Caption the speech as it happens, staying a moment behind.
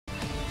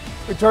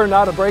We turn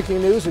now to breaking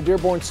news. A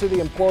Dearborn City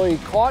employee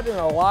caught in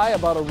a lie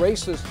about a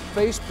racist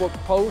Facebook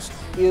post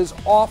is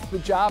off the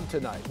job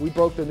tonight. We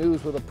broke the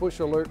news with a push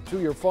alert to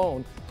your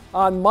phone.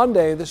 On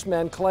Monday, this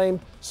man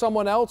claimed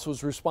someone else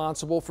was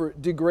responsible for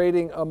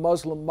degrading a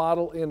Muslim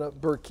model in a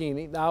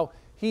burkini. Now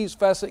he's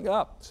fessing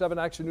up. 7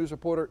 Action News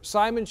reporter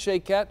Simon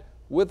Shaquette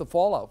with the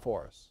fallout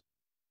for us.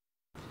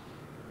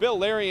 Bill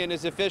Larian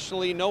is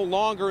officially no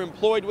longer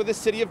employed with the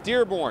city of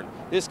Dearborn.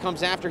 This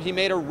comes after he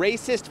made a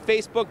racist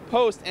Facebook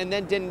post and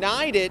then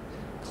denied it,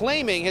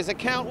 claiming his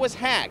account was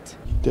hacked.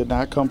 Did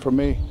not come from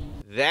me.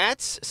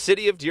 That's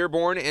City of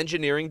Dearborn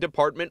Engineering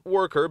Department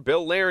worker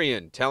Bill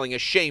Larian telling a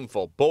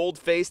shameful,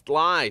 bold-faced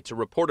lie to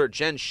reporter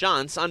Jen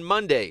Shantz on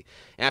Monday.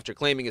 After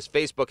claiming his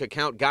Facebook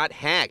account got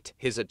hacked,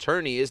 his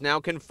attorney is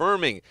now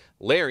confirming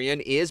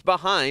Larian is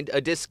behind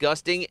a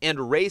disgusting and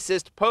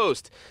racist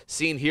post,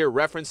 seen here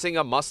referencing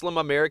a Muslim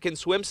American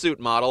swimsuit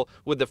model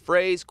with the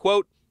phrase,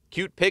 quote,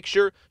 "Cute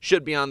picture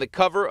should be on the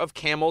cover of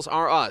Camels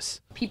Are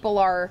Us." People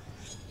are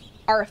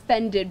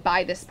offended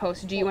by this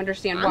post. Do you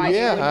understand why?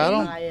 Yeah,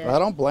 I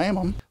don't blame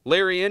them.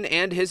 Larian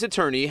and his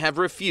attorney have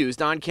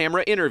refused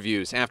on-camera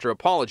interviews after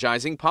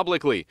apologizing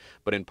publicly.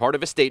 But in part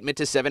of a statement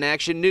to 7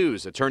 Action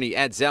News, attorney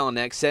Ed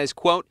Zelenek says,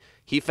 quote,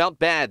 "He felt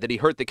bad that he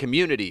hurt the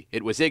community.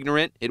 It was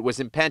ignorant, it was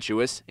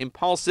impetuous,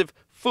 impulsive,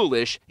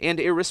 foolish, and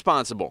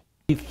irresponsible."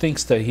 He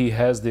thinks that he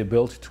has the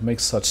ability to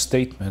make such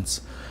statements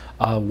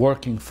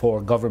working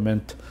for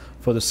government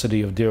for the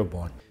city of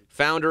Dearborn.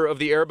 Founder of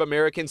the Arab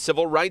American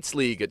Civil Rights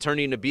League,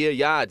 attorney Nabiya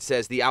Yad,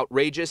 says the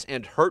outrageous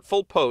and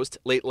hurtful post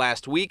late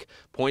last week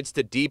points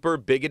to deeper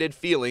bigoted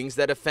feelings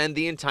that offend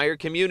the entire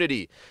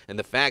community. And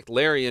the fact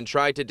Larian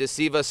tried to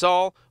deceive us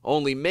all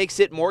only makes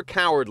it more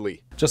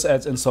cowardly. Just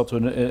adds insult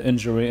to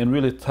injury and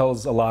really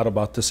tells a lot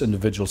about this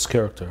individual's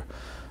character.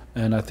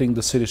 And I think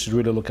the city should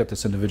really look at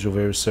this individual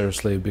very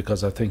seriously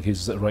because I think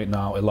he's right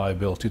now a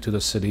liability to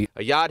the city.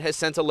 Ayad has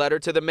sent a letter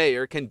to the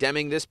mayor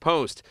condemning this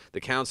post. The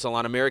Council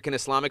on American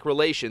Islamic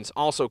Relations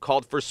also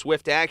called for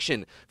swift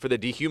action for the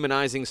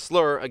dehumanizing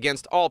slur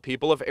against all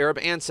people of Arab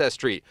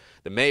ancestry.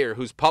 The mayor,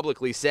 who's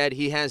publicly said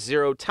he has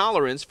zero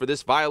tolerance for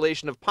this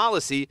violation of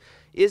policy,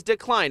 is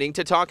declining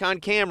to talk on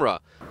camera.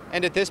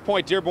 And at this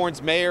point,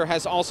 Dearborn's mayor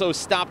has also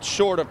stopped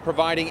short of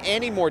providing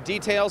any more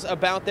details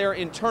about their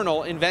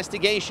internal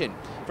investigation.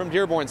 From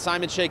Dearborn,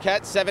 Simon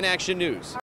Shaquette, 7 Action News.